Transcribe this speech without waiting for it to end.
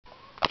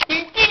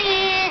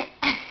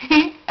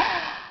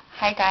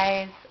Hi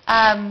guys.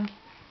 I'm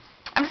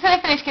just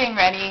gonna finish getting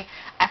ready.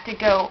 I have to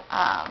go.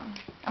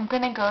 I'm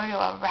gonna go to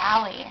a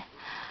rally.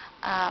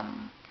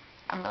 I'm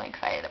really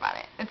excited about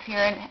it. It's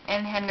here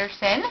in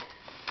Henderson.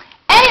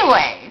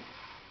 Anyways,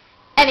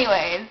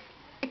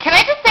 can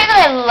I just say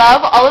that I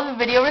love all of the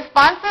video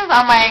responses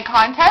on my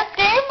contest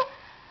game?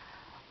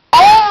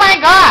 Oh my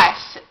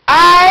gosh,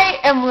 I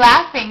am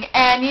laughing,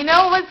 and you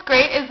know what's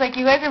great is like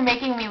you guys are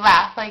making me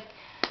laugh. Like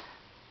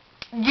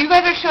you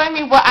guys are showing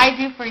me what I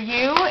do for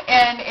you,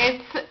 and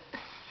it's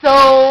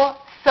so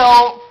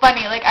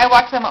funny. Like I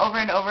watch them over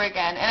and over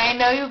again, and I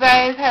know you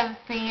guys have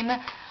seen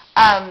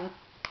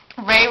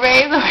Ray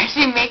Ray's where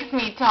she makes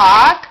me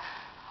talk.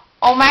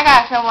 Oh my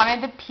gosh, I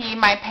wanted to pee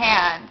my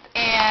pants,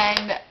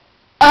 and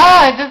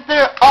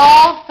they're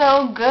all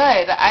so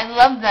good. I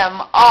love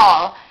them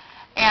all.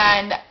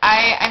 And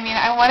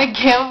I want to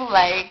give,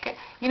 like,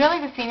 you know,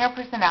 like the senior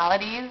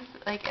personalities,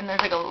 like, and there's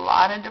like a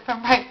lot of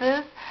different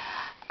prizes,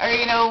 or,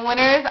 you know,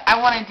 winners. I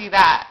want to do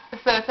that.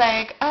 So it's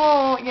like,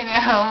 oh, you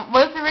know,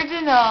 most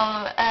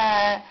original,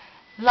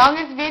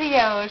 longest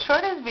video,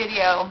 shortest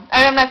video.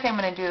 I mean, I'm not saying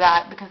I'm going to do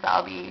that because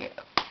I'll be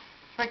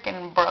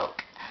freaking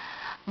broke.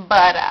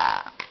 But,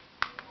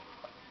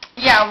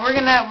 yeah, we're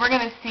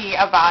gonna see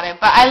about it.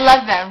 But I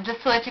love them,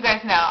 just to let you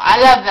guys know. I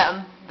love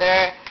them.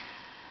 They're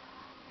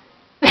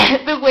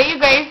the way you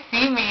guys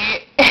see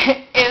me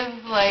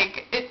is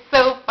like, it's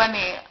so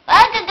funny.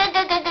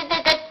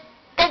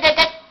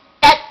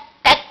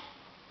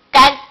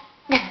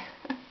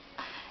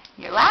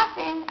 You're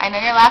laughing. I know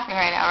you're laughing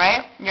right now,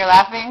 right? You're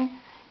laughing.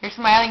 You're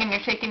smiling and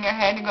you're shaking your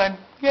head and going,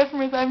 yes,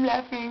 Miss, I'm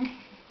laughing.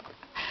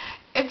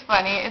 It's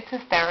funny. It's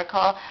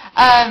hysterical.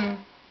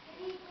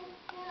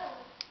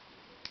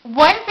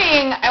 One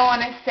thing I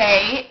want to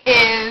say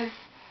is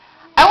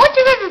I want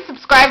you guys to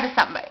subscribe to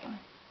somebody.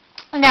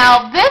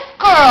 Now, this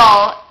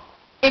girl,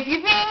 if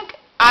you think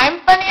I'm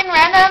funny and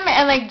random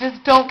and, like,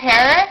 just don't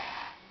care,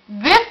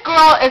 this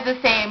girl is the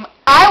same.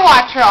 I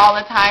watch her all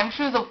the time.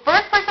 She was the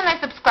first person I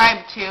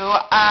subscribed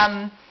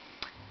to.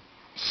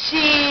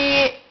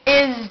 She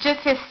is just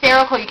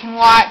hysterical. You can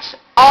watch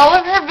all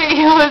of her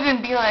videos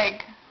and be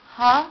like,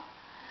 huh?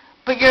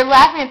 But you're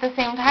laughing at the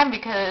same time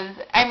because,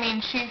 I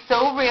mean, she's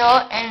so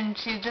real and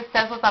she just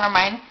says what's on her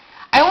mind.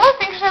 I almost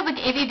think she has, like,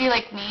 ADD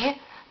like me.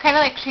 Kind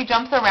of like she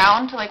jumps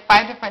around to like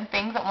 5 different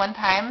things at one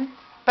time.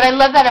 But I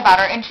love that about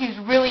her, and she's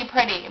really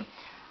pretty.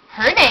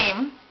 Her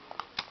name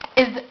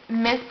is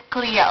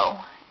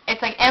mizzzzcleo.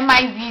 It's like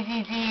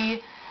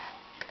mizzzzcleo,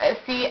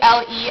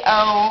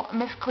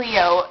 Miss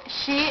Cleo.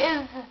 She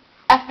is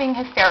effing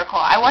hysterical.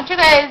 I want you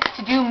guys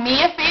to do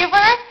me a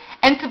favor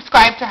and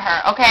subscribe to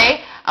her,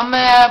 okay? I'm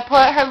going to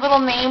put her little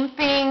name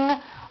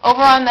thing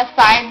over on the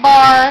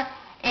sidebar,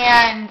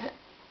 and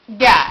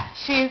yeah,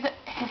 she's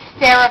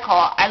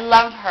hysterical. I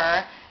love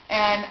her.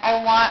 And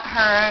I want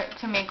her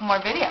to make more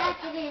videos.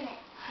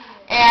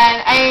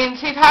 And, I mean,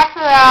 she talks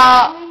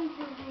about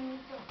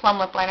plum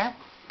lip liner,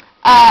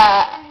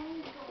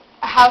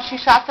 how she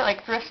shops at,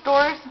 like, thrift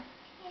stores,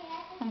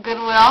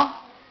 Goodwill.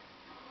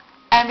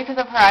 And because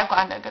of her, I've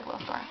gone to a Goodwill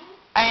store.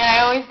 I mean,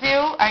 I always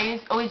do.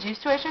 I always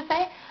used to, I should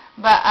say.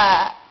 But,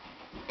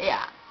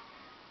 yeah.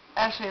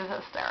 She is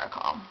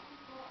hysterical.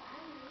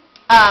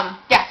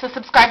 Yeah, so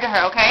subscribe to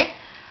her, okay?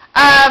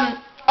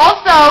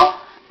 Also,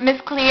 Miss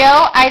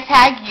Cleo, I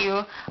tag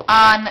you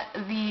on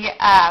the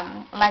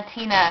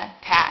Latina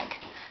tag.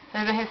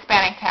 There's a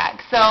Hispanic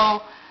tag.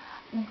 So,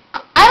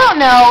 I don't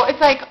know.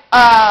 It's like,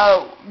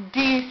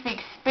 do you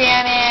speak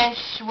Spanish?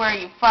 Where are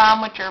you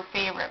from? What's your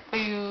favorite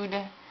food?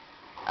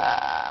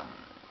 I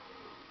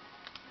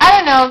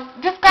don't know.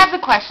 Just grab the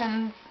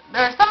questions.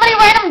 Or somebody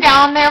write them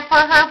down there for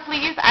her,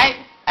 please.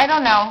 I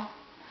don't know.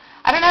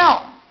 I don't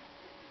know.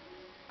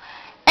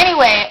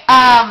 Anyway,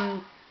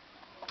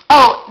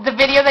 oh, the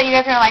video that you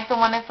guys are going to like, the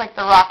one that's like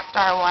the rock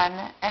star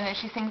one, and then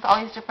she sings all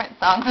these different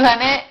songs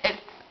on it.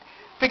 It's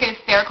freaking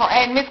hysterical.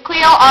 And Miss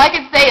Cleo, all I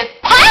can say is,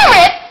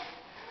 pirates!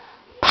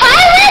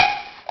 Pirates!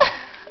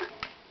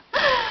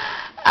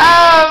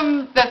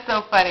 That's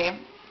so funny.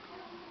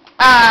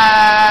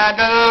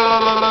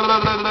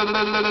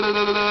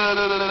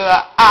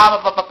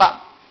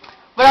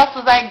 What else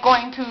was I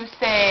going to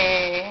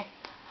say?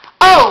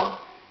 Oh!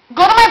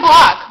 Go to my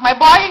blog. My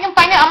blog, you can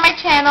find it on my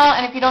channel,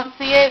 and if you don't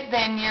see it,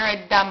 then you're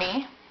a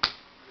dummy.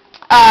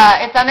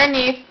 It's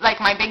underneath,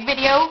 like, my big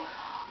video.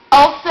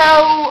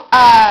 Also,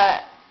 I'm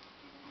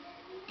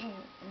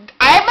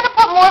going to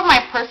put more of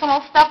my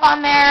personal stuff on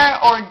there,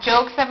 or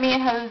jokes that me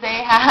and Jose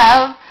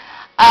have.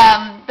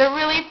 They're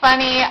really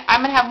funny.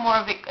 I'm going to have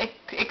more of the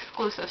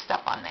exclusive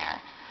stuff on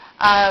there.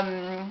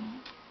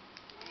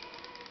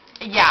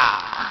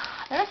 Yeah.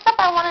 There's stuff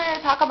I wanted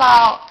to talk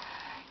about.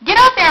 Get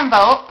out there and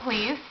vote,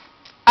 please.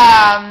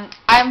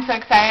 I'm so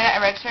excited. I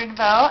registered to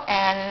vote,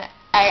 and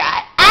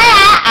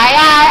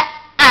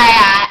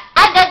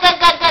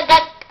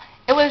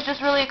it was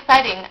just really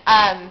exciting.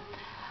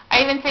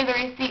 I even saved the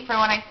receipt for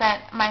when I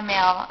sent my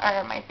mail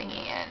or my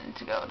thingy in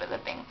to go to the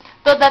thing.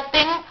 So the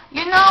thing,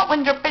 you know,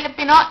 when you're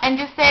Filipino and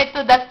you say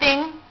to the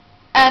thing,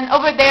 and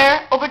over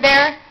there,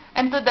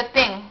 and to the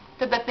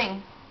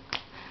thing.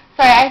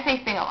 Sorry, I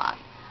say sing a lot.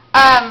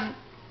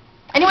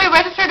 Anyway,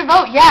 register to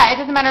vote. Yeah, it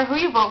doesn't matter who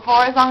you vote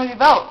for as long as you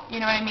vote. You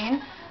know what I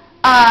mean?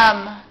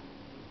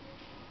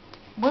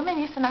 Women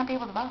used to not be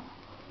able to vote.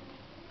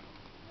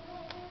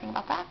 Think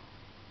about that.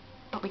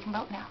 But we can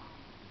vote now.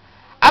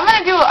 I was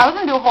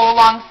gonna do a whole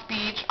long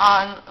speech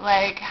on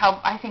like how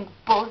I think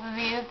both of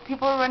these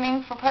people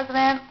running for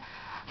president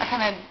are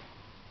kind of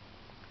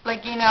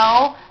like, you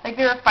know, like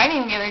they were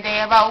fighting the other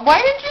day about,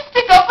 why didn't you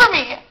stick up for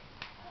me?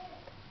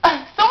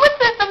 Someone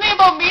said something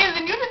about me and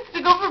then you didn't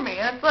stick up for me.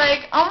 And it's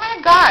like, oh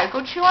my God, go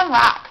chew on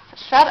rocks.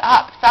 Shut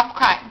up. Stop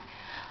crying.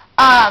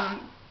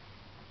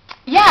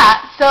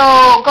 Yeah, so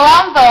go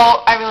out and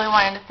vote. I really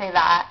wanted to say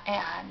that.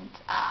 And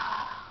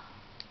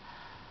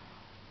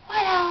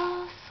what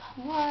else?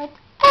 What else?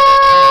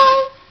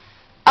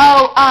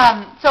 Oh,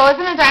 so I was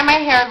going to dye my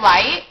hair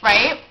light,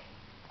 right?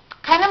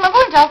 Kind of remember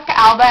when Jessica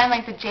Alba and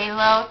like the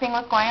J-Lo thing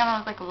was going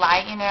on. It was like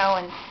light, you know,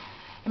 and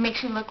it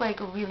makes you look like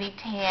really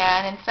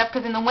tan and stuff.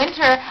 Because in the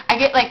winter, I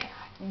get like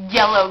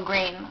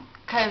yellow-green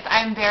because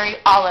I'm very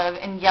olive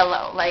and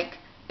yellow. Like,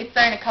 it's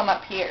starting to come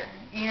up here.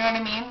 You know what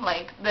I mean?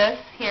 Like, this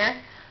here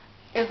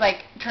is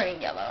like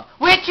turning yellow.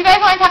 Which, you guys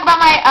want to talk about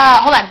my,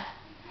 hold on.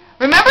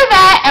 Remember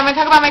that, I'm going to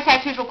talk about my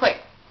tattoos real quick.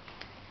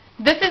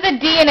 This is a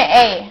D and an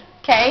A,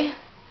 okay?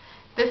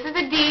 This is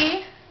a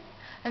D,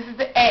 this is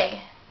the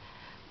A.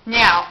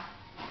 Now,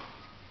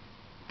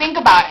 think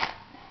about it.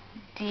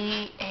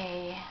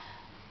 D-A.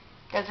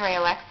 Desiree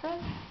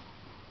Alexis?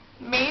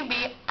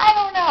 Maybe. I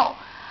don't know.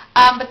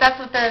 But that's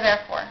what they're there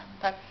for.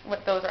 That's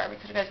what those are,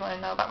 because you guys want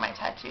to know about my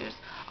tattoos.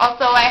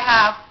 Also, I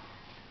have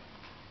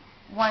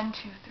 1,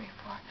 2, 3,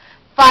 4,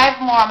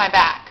 5 more on my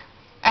back.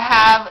 I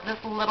have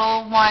this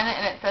little one,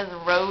 and it says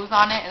rose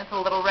on it, and it's a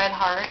little red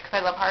heart, because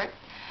I love hearts.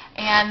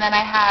 And then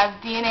I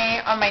have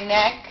DNA on my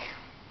neck,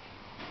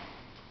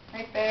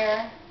 right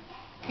there.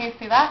 Can you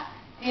see that?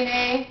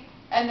 DNA.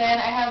 And then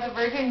I have the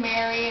Virgin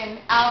Mary and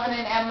Alvin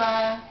and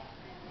Emma.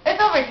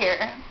 It's over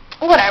here.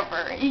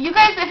 Whatever. You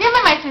guys, if you have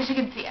my MySpace, you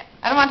can see it.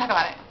 I don't want to talk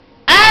about it.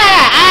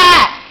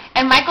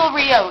 And Michael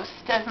Rios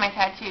does my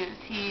tattoos.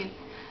 He's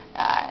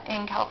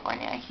in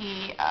California.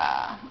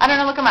 I don't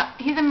know, look him up.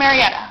 He's in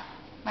Marietta.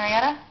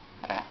 Marietta?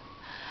 I don't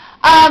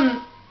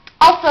know.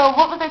 Also,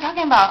 what was I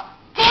talking about?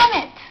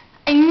 Damn it!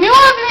 I knew I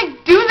was going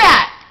to do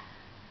that!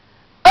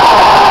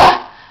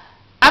 Ugh!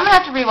 I'm going to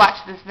have to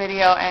rewatch this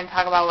video and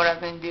talk about what I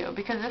was going to do,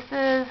 because this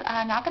is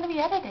not going to be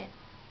edited.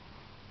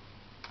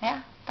 Yeah,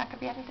 it's not going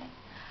to be edited.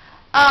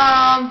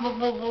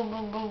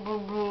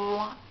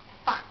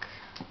 Fuck.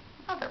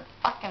 Mother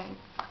fucking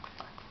fuck.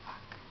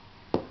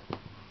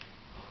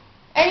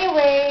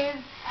 Anyways,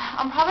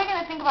 I'm probably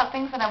going to think about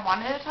things that I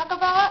wanted to talk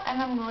about,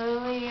 and I'm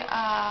literally,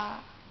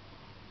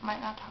 might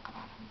not talk about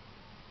them.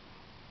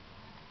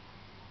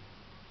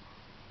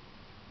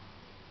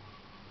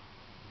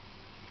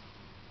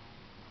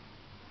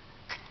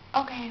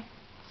 Okay,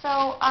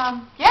 so,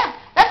 yeah,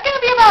 that's going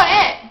to be about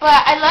it.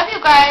 But I love you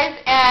guys,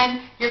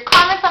 and your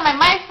comments on my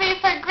MySpace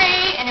are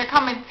great, and your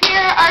comments here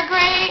are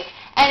great.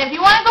 And if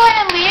you want to go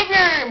ahead and leave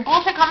your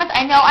bullshit comments,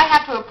 I know I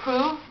have to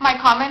approve my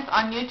comments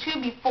on YouTube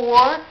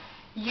before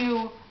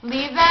you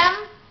leave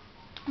them.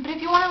 But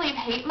if you want to leave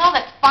hate mail,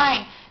 that's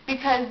fine,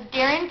 because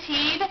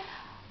guaranteed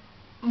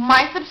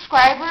my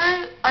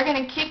subscribers are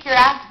going to kick your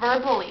ass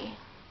verbally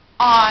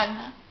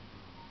on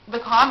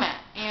the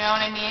comment. You know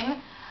what I mean?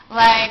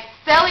 Like,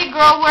 Sally,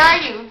 girl, where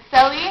are you?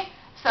 Sally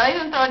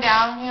doesn't throw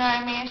down, you know what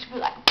I mean? She'll be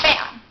like,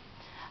 bam.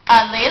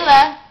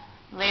 Layla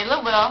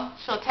will.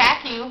 She'll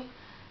attack you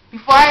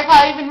before I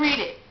probably even read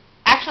it.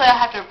 Actually,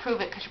 I'll have to approve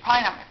it because you're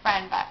probably not my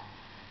friend, but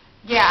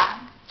yeah.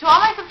 To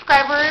all my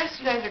subscribers,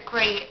 you guys are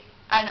great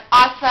and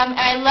awesome, and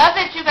I love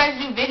that you guys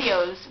do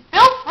videos.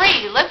 Feel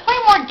free. Let's play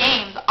more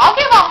games. I'll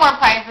give out more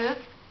prizes.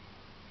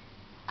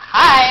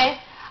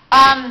 Hi.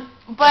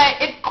 But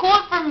it's cool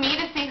for me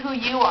to see who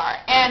you are,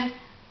 and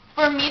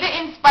for me to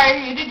inspire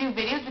you to do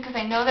videos, because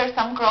I know there's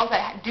some girls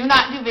that do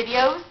not do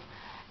videos,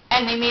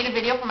 and they made a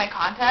video for my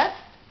contest.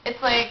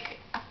 It's like,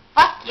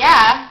 fuck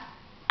yeah.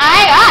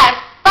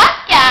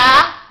 Fuck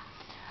yeah.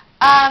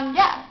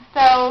 Yeah,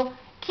 so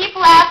keep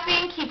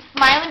laughing, keep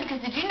smiling,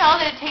 because did you know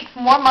that it takes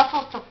more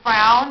muscles to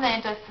frown than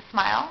it does to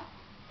smile?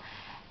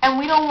 And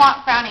we don't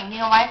want frowning. You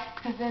know why?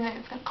 Because then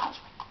it's going to cause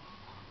wrinkles.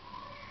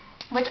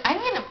 Which, I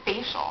need a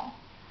facial.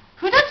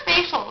 Who does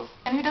facials?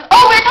 And who does...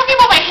 Oh, we're talking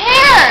about my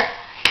hair!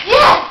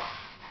 Yes!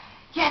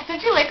 Yes,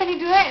 don't you like when you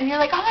do it? And you're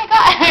like, oh my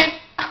god.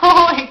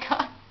 Oh my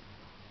god.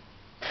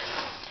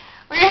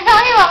 We were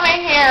talking about my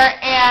hair,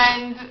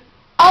 and...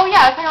 Oh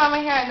yeah, I was talking about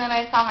my hair, and then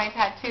I saw my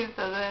tattoo,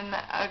 so then...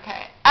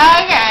 Okay.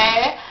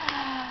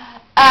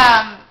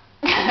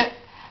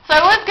 So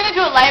I was going to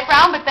do a light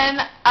brown, but then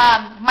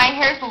my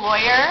hair's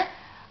lawyer,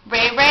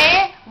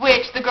 Ray,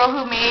 which the girl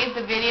who made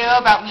the video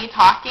about me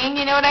talking,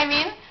 you know what I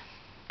mean?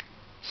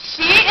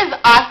 She is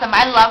awesome.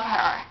 I love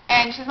her,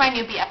 and she's my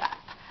new BFF.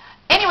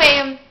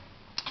 Anyway,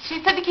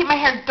 she said to keep my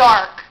hair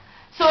dark.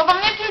 So if I'm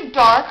going to do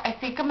dark, I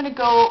think I'm going to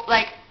go,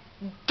 like,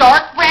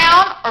 dark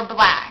brown or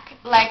black,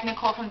 like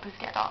Nicole from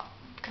Pussycat Dolls,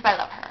 because I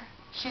love her.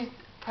 She's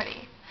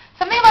pretty.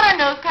 Something about her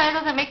nose kind of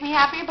doesn't make me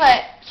happy,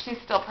 but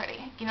she's still pretty.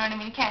 You know what I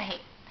mean? You can't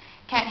hate.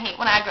 Can't hate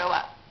when I grow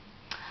up.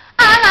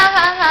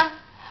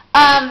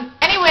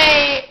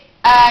 Anyway,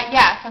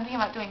 yeah, so I'm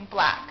thinking about doing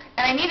black.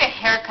 And I need a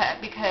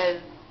haircut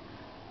because,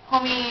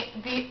 homie,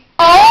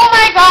 oh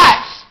my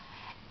gosh!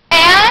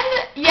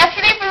 And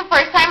yesterday for the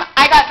first time,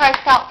 I got dry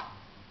scalp.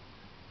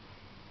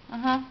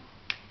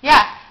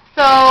 Yeah,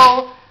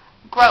 so,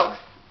 gross.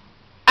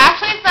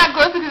 Actually, it's not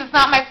gross because it's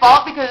not my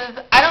fault because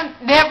I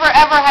never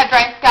ever had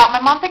dry scalp.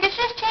 My mom's like, it's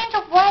just change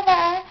of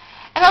weather.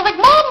 And I was like,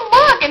 Mom,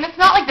 look! And it's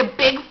not like the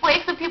big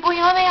flakes of people, you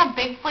know, they have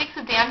big flakes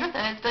of dandruff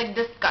and it's like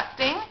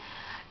disgusting.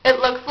 It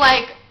looks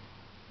like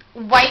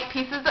white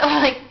pieces of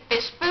like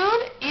fish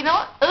food, you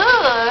know?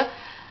 Ugh.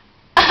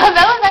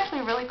 That was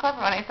actually really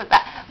clever when I said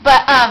that.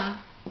 But,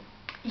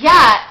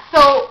 yeah,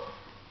 so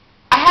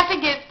I have to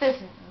get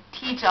this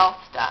T-gel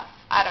stuff.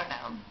 I don't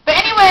know. But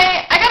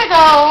anyway, I gotta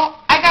go.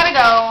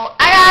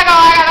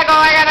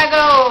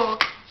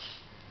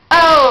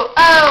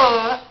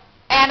 Oh.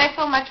 And I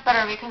feel much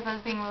better because I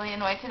was being really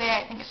annoyed today.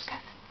 I think it's because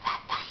it's that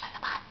time of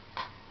the month.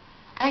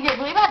 And I get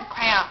really bad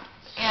cramps.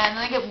 And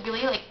then I get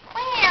really, like,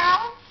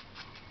 cramps.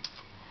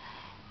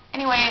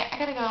 Anyway, I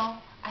gotta go.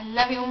 I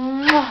love you.